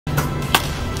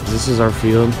This is our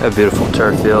field. A beautiful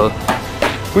turf field.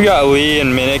 We got Lee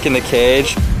and Minnick in the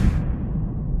cage.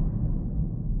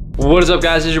 What is up,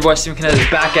 guys? It's your boy Steven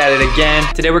Knez back at it again.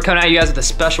 Today we're coming at you guys with a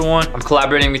special one. I'm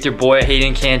collaborating with your boy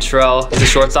Hayden. He's a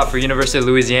shortstop for University of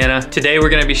Louisiana. Today we're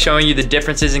going to be showing you the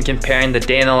differences in comparing the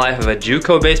day in the life of a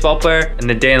JUCO baseball player and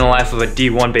the day in the life of a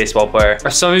D1 baseball player.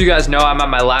 As some of you guys know, I'm at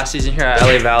my last season here at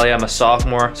LA Valley. I'm a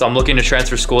sophomore, so I'm looking to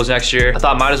transfer schools next year. I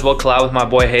thought might as well collab with my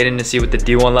boy Hayden to see what the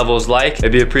D1 level is like.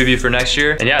 Maybe a preview for next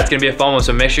year. And yeah, it's going to be a fun one,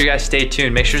 so make sure you guys stay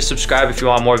tuned. Make sure to subscribe if you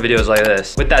want more videos like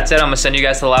this. With that said, I'm going to send you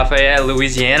guys to Lafayette,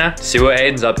 Louisiana. See what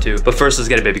Hayden's up to. But first, let's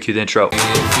get a baby cue the intro. It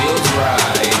feels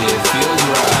right, it feels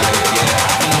right. Yeah,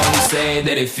 I can only say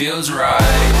that it feels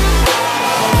right.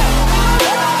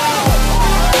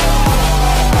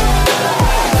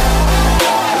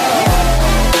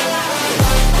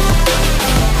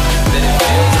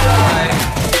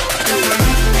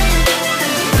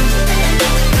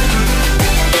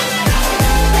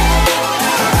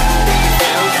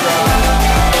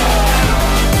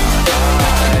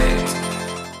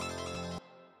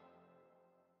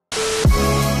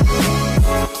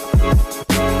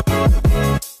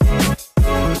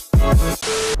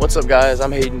 What's up, guys?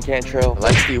 I'm Hayden Cantrell.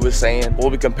 Like Steve was saying, we'll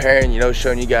be comparing,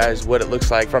 showing you guys what it looks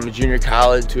like from a junior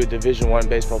college to a Division I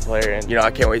baseball player. And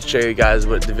I can't wait to show you guys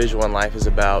what Division I life is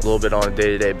about a little bit on a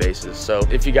day-to-day basis. So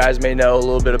if you guys may know a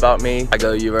little bit about me, I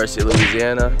go to University of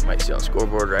Louisiana. You might see on the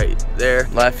scoreboard right there.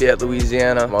 Lafayette,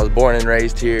 Louisiana. I was born and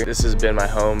raised here. This has been my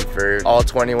home for all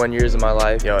 21 years of my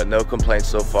life. No complaints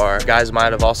so far. You guys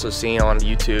might have also seen on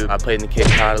YouTube, I played in the Cape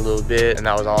Cod a little bit, and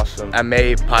that was awesome. I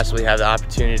may possibly have the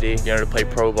opportunity, to play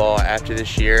pro ball after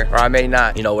this year, or I may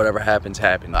not. Whatever happens,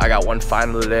 happens. I got one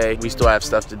final today. We still have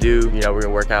stuff to do. We're gonna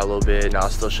work out a little bit, and I'll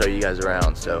still show you guys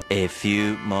around. So a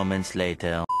few moments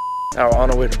later. Now we're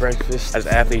on our way to breakfast. As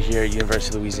an athlete here at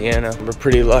University of Louisiana, we're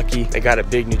pretty lucky. They got a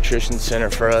big nutrition center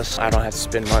for us. I don't have to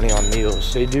spend money on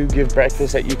meals. They do give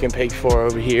breakfast that you can pay for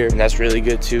over here, and that's really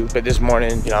good too. But this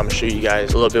morning, I'm gonna show you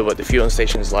guys a little bit what the fueling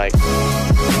station is like.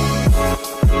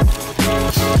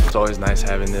 It's always nice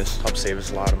having this. Helps save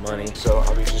us a lot of money. So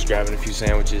I'll be just grabbing a few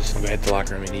sandwiches. I'll go head to the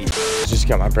locker room and eat. Just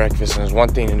got my breakfast, and there's one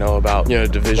thing to know about,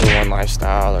 Division I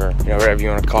lifestyle, or whatever you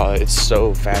want to call it. It's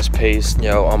so fast paced.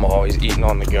 I'm always eating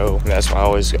on the go. And that's why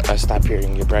I stop here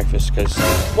and get breakfast. Cause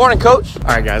morning, coach.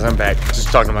 All right, guys, I'm back. Just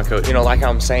talking to my coach. Like how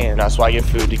I'm saying, that's why I get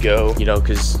food to go.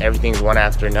 Cause everything's one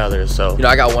after another. So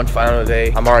I got one final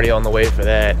today. I'm already on the way for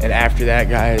that. And after that,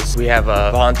 guys, we have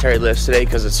voluntary lifts today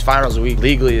because it's finals week.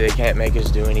 Legally, they can't make us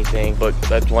do anything, but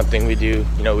that's one thing we do.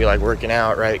 We like working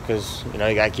out, right? Because you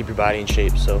gotta keep your body in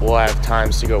shape. So we'll have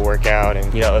times to go work out,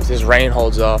 and if this rain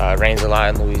holds up, rains a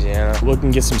lot in Louisiana, we can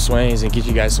get some swings and get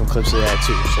you guys some clips of that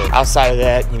too. So outside of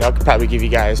that, I could probably give you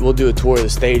guys, we'll do a tour of the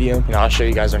stadium, I'll show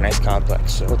you guys our nice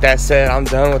complex. So with that said, I'm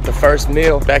done with the first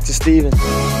meal. Back to Steven.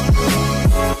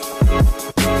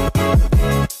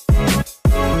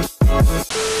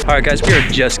 All right, guys, we are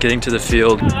just getting to the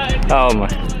field. Oh my.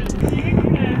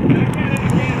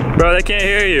 Bro, they can't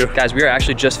hear you. Guys, we are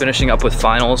actually just finishing up with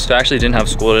finals. So I actually didn't have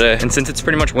school today. And since it's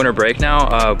pretty much winter break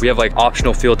now, we have like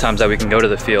optional field times that we can go to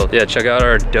the field. Yeah, check out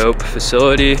our dope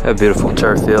facility. A beautiful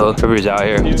turf field. Everybody's out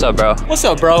here. What's up, bro? What's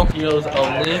up, bro? Yos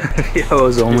only.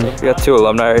 Yos only. We got two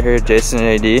alumni right here, Jason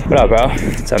and AD. What up, bro?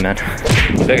 What's up, man?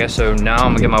 Okay, so now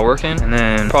I'm gonna get my work in, and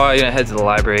then probably gonna head to the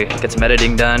library, get some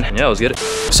editing done. And yeah, let's get it.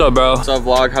 What's up, bro? What's up,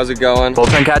 vlog? How's it going?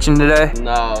 Bullpen catching today?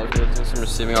 No, doing some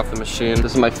receiving off the machine.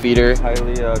 This is my feeder.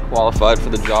 Highly qualified for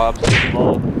the job.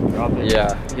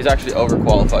 Yeah, he's actually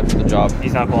overqualified for the job.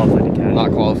 He's not qualified to catch.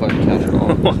 Not qualified to catch at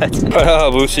all. What? What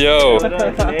up, Lucio?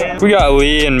 We got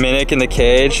Lee and Minnick in the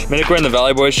cage. Minnick wearing the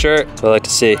Valley Boys shirt. That's what I like to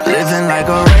see. Living like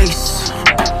a race.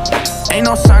 Ain't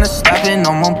no sign of stopping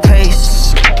on my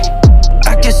pace.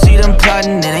 I can see them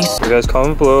plotting, it ain't. You guys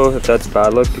comment below if that's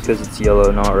bad luck because it's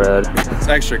yellow, not red. It's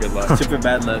extra good luck. Super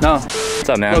bad luck. No. What's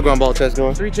up, man? No ground ball test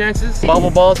going. 3 chances. Bobble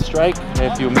ball to strike. And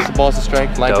if you miss the ball to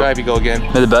strike, line drive, you go again.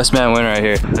 May the best man win right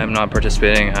here. I'm not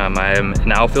participating. I am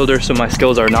an outfielder, so my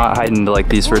skills are not heightened like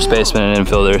these first basemen and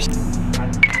infielders.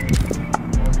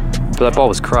 But that ball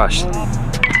was crushed.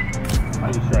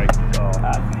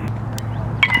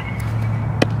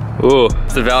 Ooh,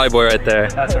 it's the Valley Boy right there.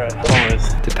 That's right.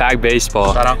 Always. To Pack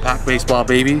Baseball. Shout out Pack Baseball,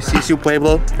 baby. CSU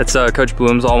Pueblo. That's Coach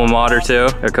Bloom's alma mater too.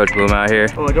 Got Coach Bloom out here.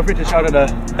 Oh, don't forget to shout out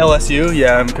to LSU.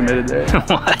 Yeah, I'm committed there.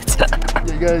 What?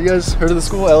 You guys heard of the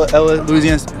school?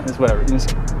 Louisiana. It's whatever.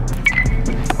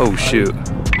 Oh shoot.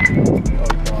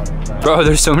 Bro,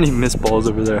 there's so many missed balls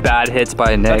over there. Bad hits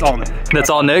by Nick. That's all Nick. That's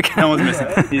all Nick? No one's missing.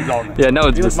 He's all Nick. Yeah, no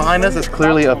one's missing. Behind us is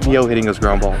clearly a PO hitting those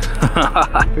ground balls. Look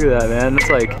at that, man. That's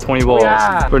like 20 balls.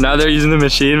 Yeah. But now they're using the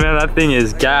machine, man. That thing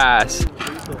is gas.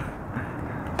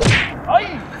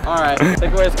 Alright,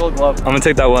 take away his gold glove. I'm gonna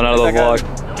take that one out of the vlog.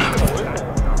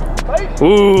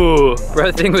 Ooh, bro,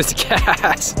 that thing was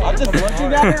gas. I'm just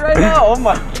looking at it right now. Oh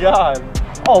my god.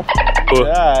 Oh,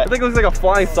 yeah. I think it looks like a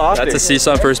flying saucer. That's a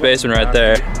seesaw first baseman right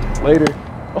there. Later.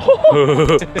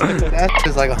 That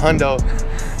is like a hundo.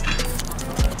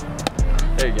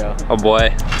 There you go. Oh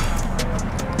boy.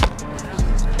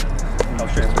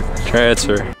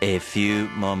 Transfer. A few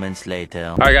moments later.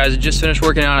 All right, guys, we just finished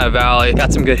working out at Valley.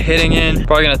 Got some good hitting in.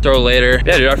 Probably gonna throw later.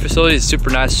 Yeah, dude, our facility is super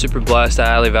nice, super blessed at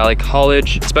Alley Valley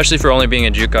College, especially for only being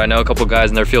a JUCO. I know a couple guys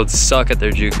in their field suck at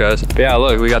their JUCOs. But yeah,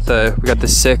 look, we got the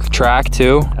sick track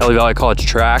too, Alley Valley College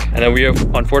track. And then we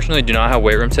unfortunately do not have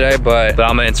weight room today, but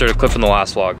I'm gonna insert a clip from the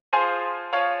last vlog.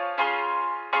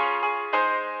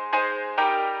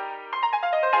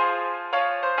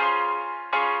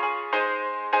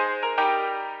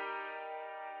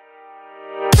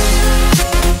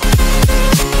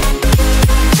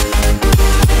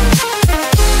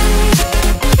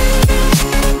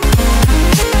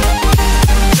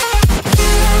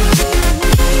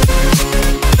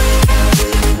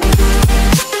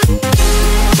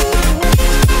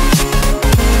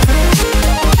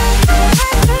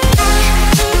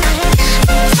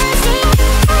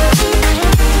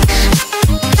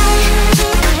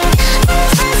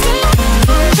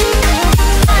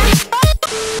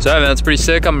 So yeah, man, that's pretty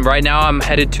sick. Right now I'm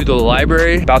headed to the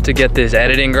library, about to get this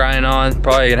editing grind on.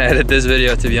 Probably gonna edit this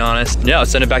video, to be honest. Yeah, I'll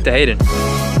send it back to Hayden.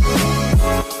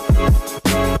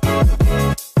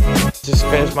 Just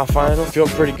finished my final, feel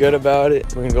pretty good about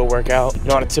it. We're gonna go work out. You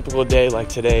know, on a typical day like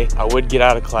today, I would get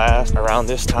out of class around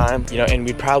this time, you know, and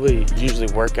we'd probably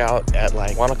usually work out at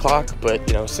like 1 o'clock, but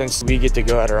you know, since we get to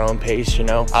go at our own pace, you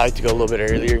know, I like to go a little bit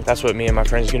earlier. That's what me and my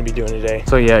friends are gonna be doing today.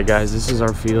 So yeah, guys, this is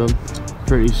our field.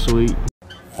 Pretty sweet.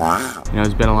 Wow. You know,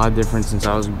 it's been a lot different since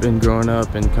been growing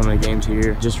up and coming to games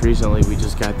here. Just recently, we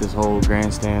just got this whole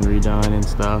grandstand redone and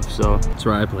stuff. So that's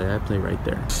where I play right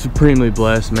there. Supremely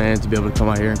blessed, man, to be able to come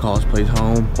out here and call this place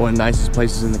home. One of the nicest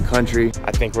places in the country.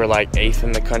 I think we're like 8th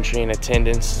in the country in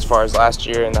attendance as far as last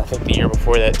year, and I think the year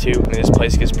before that too. I mean, this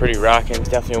place gets pretty rocking. It's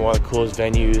definitely one of the coolest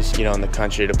venues, you know, in the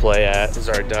country to play at. This is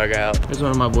our dugout. There's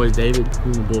one of my boys, David,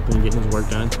 who's in the bullpen getting his work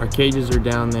done. Our cages are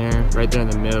down there. Right there in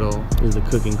the middle is the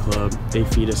cooking club. They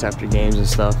feed us after games and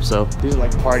stuff. So these are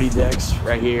like party decks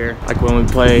right here, like when we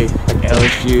play like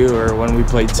LSU or when we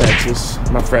played Texas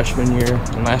my freshman year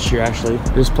and last year. Actually,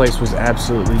 this place was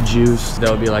absolutely juiced.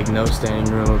 There'll be like no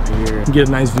standing room up here. You get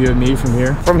a nice view of me from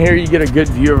here. From here you get a good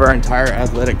view of our entire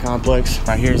athletic complex.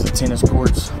 Right here's the tennis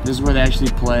courts. This is where they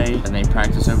actually play and they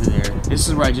practice over there. This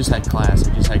is where I just had class.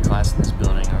 I just had class in this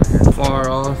building over here. Far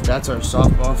off, that's our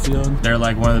softball field. They're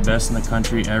like one of the best in the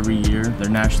country every year. They're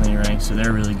nationally ranked, so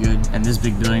they're really good. And this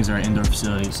big building's our indoor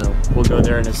facility, so we'll go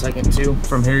there in a second too.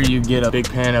 From here you get a big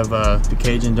pan of the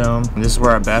Cajun Dome. And this is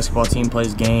where our basketball team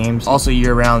plays games. Also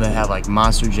year round they have like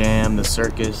Monster Jam, the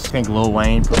circus. I think Lil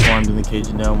Wayne performed in the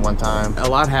Cajun Dome one time. A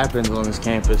lot happens on this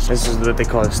campus. This is what they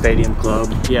call a stadium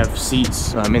club. You have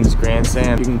seats in this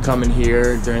grandstand. You can come in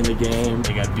here during the game.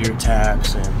 They got beer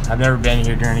taps, and I've never been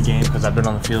here during a game because I've been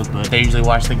on the field, but they usually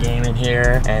watch the game in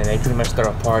here and they pretty much throw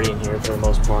a party in here for the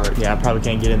most part. Yeah, I probably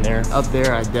can't get in there. Up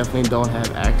there I definitely don't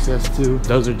have access to.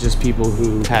 Those are just people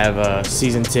who have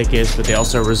season tickets, but they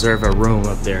also reserve a room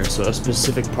up there, so a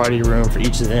specific party room for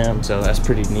each of them, so that's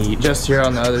pretty neat. Just here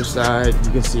on the other side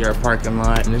you can see our parking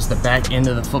lot, and it's the back end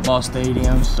of the football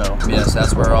stadium, so yes,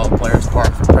 that's where all the players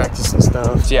park for practice and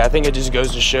stuff. So yeah, I think it just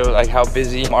goes to show like how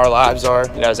busy our lives are,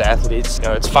 you know, as athletes. You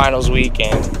know, it's finals week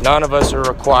and none of us are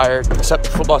required, except the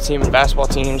football team and basketball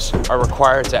teams are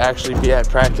required to actually be at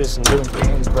practice and doing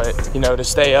things, but you know, to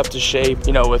stay up to shape,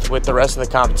 you know, with the rest of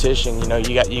the competition, you know,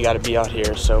 you got to be out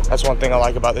here. So that's one thing I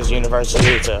like about this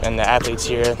university. And the athletes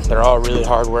here, they're all really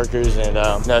hard workers, and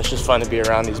no, it's just fun to be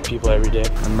around these people every day.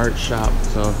 A merch shop,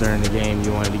 so if during the game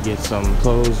you wanted to get some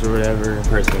clothes or whatever. I've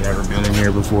personally never been in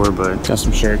here before, but got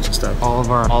some shirts and stuff. All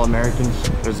of our All-Americans.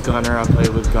 There's Gunner, I played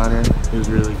with Gunner, he was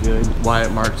really good.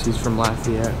 Wyatt Marks, he's from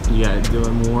Lafayette. You got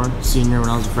Dylan Moore, senior when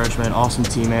I was a freshman, awesome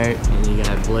teammate. And you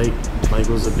got Blake. Blake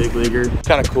was a big leaguer.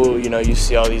 Kind of cool, you know, you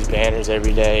see all these banners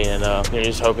every day, and you're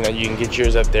just hoping that you can get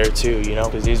yours up there too, you know,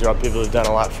 because these are all people who've done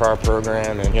a lot for our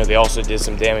program, and you know, they also did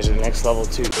some damage at the next level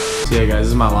too. So yeah, guys, this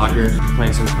is my locker.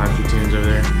 Playing some country tunes over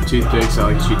there. Toothpicks,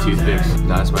 I like to shoot toothpicks.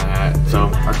 That's my hat. So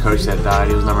our coach that died,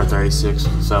 he was number 36,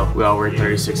 so we all wear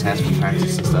 36 hats for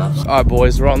practice and stuff. All right,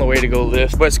 boys, we're on the way to go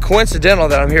lift, but it's coincidental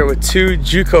that I'm here with two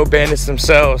JUCO bandits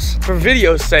themselves. For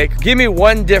video's sake, give me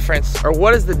one difference, or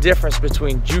what is the difference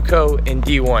between JUCO and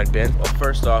D1, Ben? Well,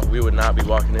 first off, we would not be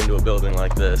walking into a building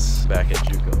like this back at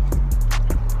JUCO.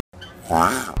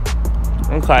 Wow.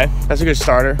 Okay, that's a good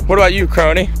starter. What about you,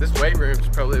 Crony? This weight room is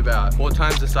probably about 4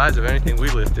 times the size of anything we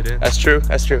lifted in. That's true,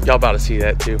 that's true. Y'all about to see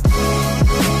that too.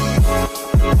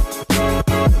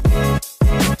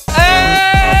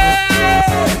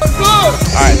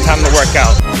 All right, time to work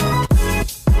out.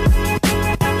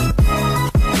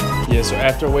 Yeah, so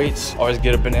after weights, always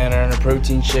get a banana and a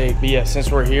protein shake. But yeah, since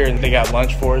we're here and they got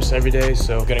lunch for us every day,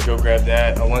 so I'm gonna go grab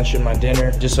that, a lunch and my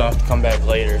dinner, just so I have to come back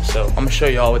later. So I'm gonna show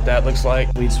y'all what that looks like.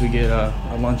 At least we get a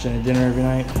lunch and a dinner every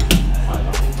night.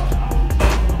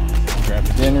 Grab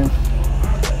a dinner,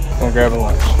 gonna grab a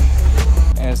lunch.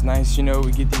 And it's nice, you know,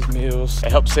 we get these meals.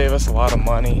 It helps save us a lot of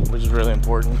money, which is really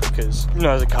important because, you know,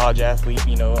 as a college athlete,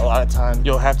 you know, a lot of time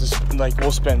you'll have to, like,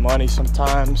 we'll spend money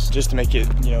sometimes just to make it,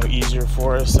 you know, easier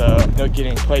for us, you know,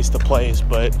 getting place to place.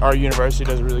 But our university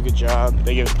does a really good job.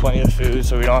 They give us plenty of food,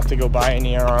 so we don't have to go buy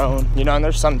any of our own. You know, and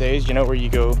there's some days, you know, where you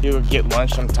get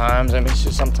lunch sometimes. I mean, it's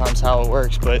just sometimes how it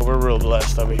works, but we're real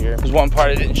blessed over here. There's one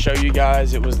part I didn't show you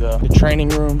guys. It was the training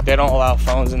room. They don't allow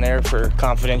phones in there for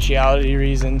confidentiality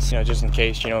reasons, you know, just in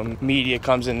case, you know, media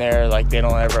comes in there, like they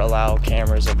don't ever allow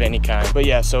cameras of any kind. But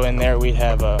yeah, so in there we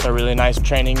have a really nice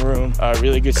training room,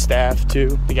 really good staff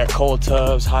too. They got cold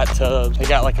tubs, hot tubs. They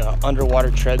got like a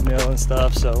underwater treadmill and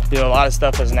stuff. So, you know, a lot of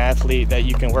stuff as an athlete that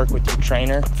you can work with your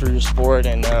trainer for your sport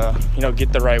and, you know,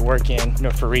 get the right work in, you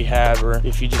know, for rehab or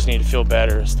if you just need to feel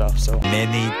better and stuff. So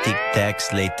Many Tic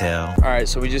Tacs later. all right,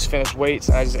 so we just finished weights.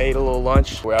 I just ate a little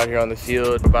lunch. We're out here on the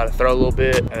field. We're about to throw a little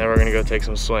bit and then we're gonna go take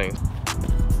some swings.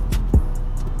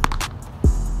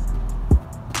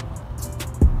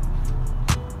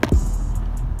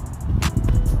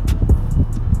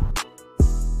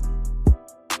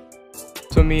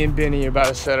 So me and Benny are about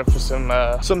to set up for some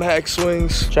hack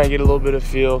swings. Try and get a little bit of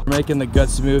feel. We're making the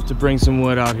guts move to bring some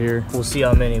wood out here. We'll see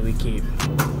how many we keep.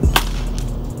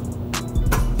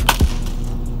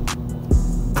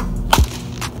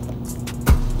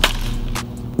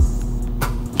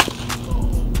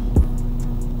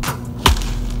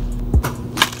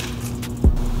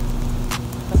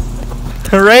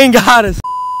 The rain got us.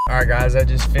 All right, guys, I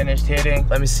just finished hitting.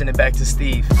 Let me send it back to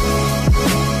Steve.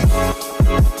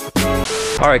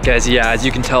 All right, guys, yeah, as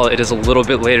you can tell, it is a little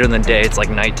bit later in the day. It's like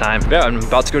nighttime. Yeah, I'm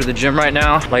about to go to the gym right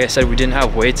now. Like I said, we didn't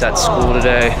have weights at school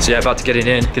today. So yeah, about to get it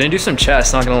in. Gonna do some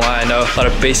chest, not gonna lie. I know a lot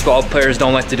of baseball players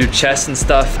don't like to do chest and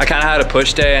stuff. I kind of had a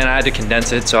push day and I had to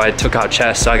condense it, so I took out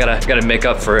chest. So I gotta make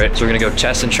up for it. So we're gonna go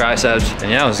chest and triceps.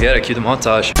 And yeah, let's get it, cue the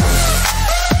montage.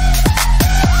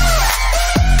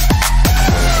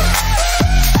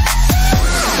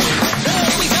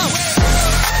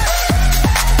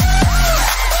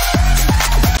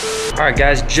 All right,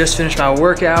 guys, just finished my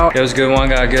workout. It was a good one.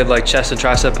 Got a good like chest and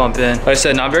tricep pump in. Like I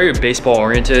said, not very baseball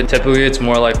oriented. Typically, it's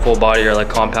more like full body or like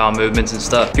compound movements and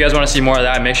stuff. If you guys want to see more of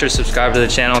that, make sure to subscribe to the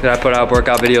channel because I put out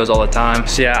workout videos all the time.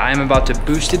 So yeah, I am about to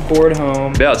boosted board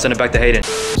home. Yeah, let's send it back to Hayden.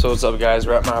 So what's up, guys?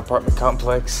 We're at my apartment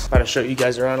complex. About to show you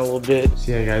guys around a little bit.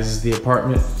 So yeah, guys, this is the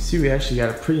apartment. See, we actually got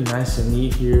it pretty nice and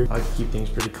neat here. I like to keep things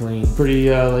pretty clean.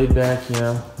 Pretty laid back, you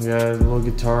know. We got a little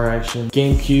guitar action.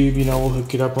 GameCube, you know, we'll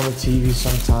hook it up on the TV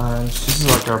sometimes. This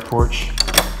is like our porch.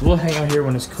 We'll hang out here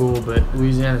when it's cool, but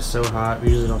Louisiana is so hot, we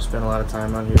usually don't spend a lot of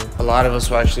time out here. A lot of us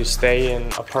will actually stay in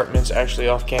apartments actually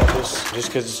off campus just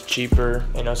because it's cheaper.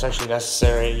 You know, it's actually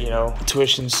necessary, you know.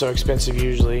 Tuition's so expensive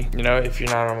usually. You know, if you're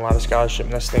not on a lot of scholarship,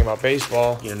 and that's the thing about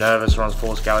baseball, you know, none of us are on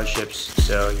full scholarships.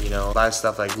 So, you know, a lot of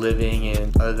stuff like living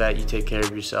and other than that, you take care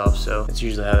of yourself. So that's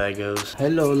usually how that goes. Hey,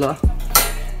 Lola.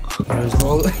 There's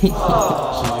Lola. She's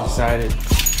excited.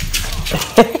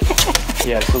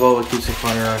 Yeah, so Lola keeps it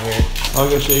fun around here. I'll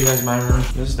go show you guys my room.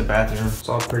 This is the bathroom. It's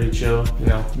all pretty chill. You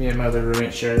know, me and my other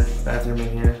roommate share the bathroom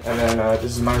in here. And then this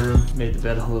is my room. Made the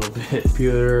bed a little bit.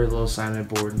 Computer, a little assignment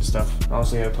board and stuff. I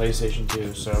also have a PlayStation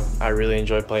too, so I really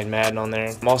enjoy playing Madden on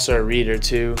there. I'm also a reader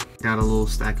too. Got a little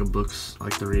stack of books. I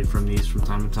like to read from these from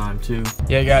time to time too.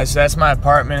 Yeah, guys, so that's my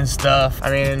apartment and stuff. I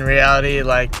mean, in reality,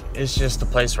 like, it's just the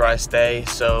place where I stay.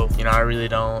 So, you know, I really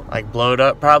don't like blow it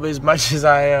up probably as much as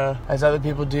as other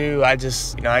people do. I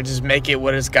just make it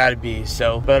what it's got to be.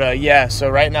 So, but yeah, so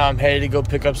right now I'm headed to go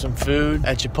pick up some food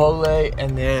at Chipotle,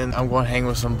 and then I'm going to hang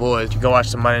with some boys to go watch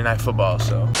some Monday Night Football.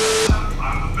 So,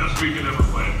 Best weekend ever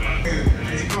played, man. Hey,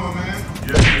 how you doing,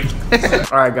 man?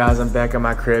 All right, guys, I'm back at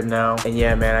my crib now. And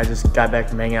yeah, man, I just got back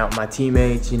from hanging out with my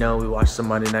teammates. You know, we watched some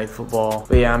Monday Night Football.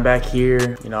 But yeah, I'm back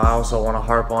here. You know, I also want to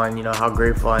harp on, you know, how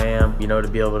grateful I am, you know, to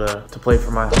be able to play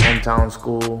for my hometown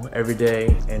school every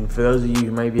day. And for those of you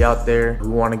who may be out there who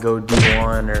want to go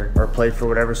D1 or play for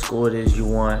whatever school it is you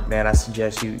want, man, I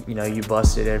suggest you know, you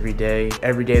bust it every day.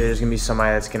 Every day there's gonna be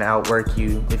somebody that's gonna outwork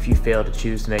you if you fail to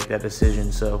choose to make that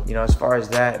decision. So, you know, as far as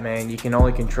that, man, you can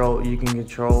only control what you can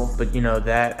control, but you know,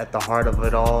 that at the heart of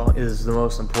it all is the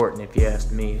most important if you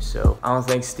ask me. So I don't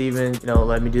think Steven, you know,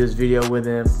 let me do this video with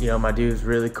him. You know, my dude's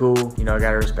really cool. You know, I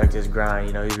gotta respect his grind.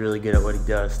 You know, he's really good at what he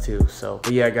does too. So,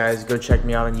 but yeah, guys, go check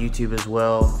me out on YouTube as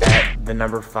well at the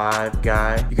number 5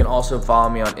 guy. You can also follow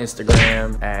me on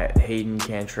Instagram at Hayden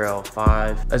Cantrell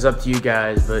 5. That's up to you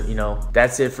guys, but you know,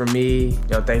 that's it for me. You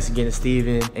know, thanks again to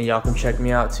Steven, and y'all can check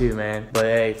me out too, man. But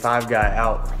hey, 5 guy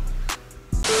out.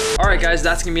 Alright guys,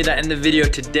 that's gonna be the end of the video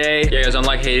today. Yeah guys,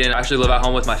 unlike Hayden, I actually live at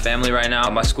home with my family right now.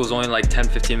 My school's only like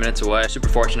 10-15 minutes away. Super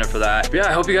fortunate for that. But yeah,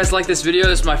 I hope you guys like this video.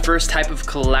 This is my first type of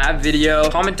collab video.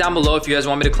 Comment down below if you guys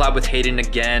want me to collab with Hayden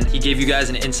again. He gave you guys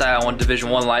an insight on what Division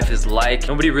 1 life is like.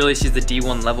 Nobody really sees the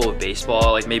D1 level of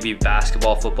baseball, like maybe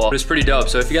basketball, football, but it's pretty dope.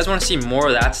 So if you guys want to see more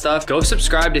of that stuff, go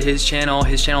subscribe to his channel.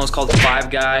 His channel is called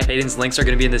 5 Guy. Hayden's links are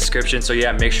gonna be in the description. So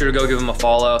yeah, make sure to go give him a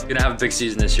follow. He's gonna have a big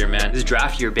season this year, man. This is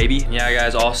draft year, baby. And yeah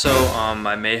guys, also,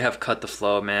 I may have cut the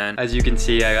flow, man. As you can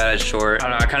see, I got it short. I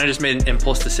don't know, I kind of just made an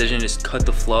impulse decision, just cut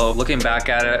the flow. Looking back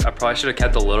at it, I probably should have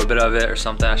kept a little bit of it or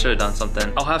something. I should have done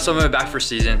something. I'll have some of it back for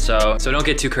season, so don't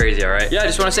get too crazy, all right? Yeah, I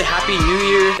just want to say Happy New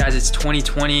Year. Guys, it's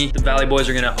 2020. The Valley Boys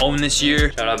are gonna own this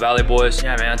year. Shout out Valley Boys.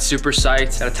 Yeah, man, super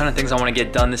psyched. Got a ton of things I want to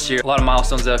get done this year. A lot of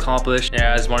milestones to accomplish.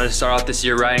 Yeah, I just wanted to start off this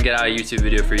year right and get out a YouTube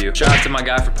video for you. Shout out to my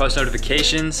guy for post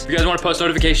notifications. If you guys want to post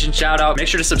notifications, shout out. Make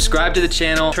sure to subscribe to the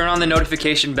channel, turn on the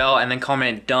notification bell, and then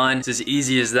comment done. It's as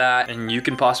easy as that, and you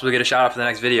can possibly get a shout out for the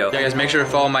next video. Yeah guys, make sure to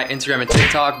follow my Instagram and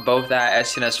TikTok, both at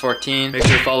SNS14. Make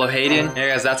sure to follow Hayden. Yeah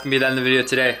guys, that's gonna be the end of the video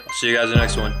today. I'll see you guys in the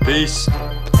next one. Peace.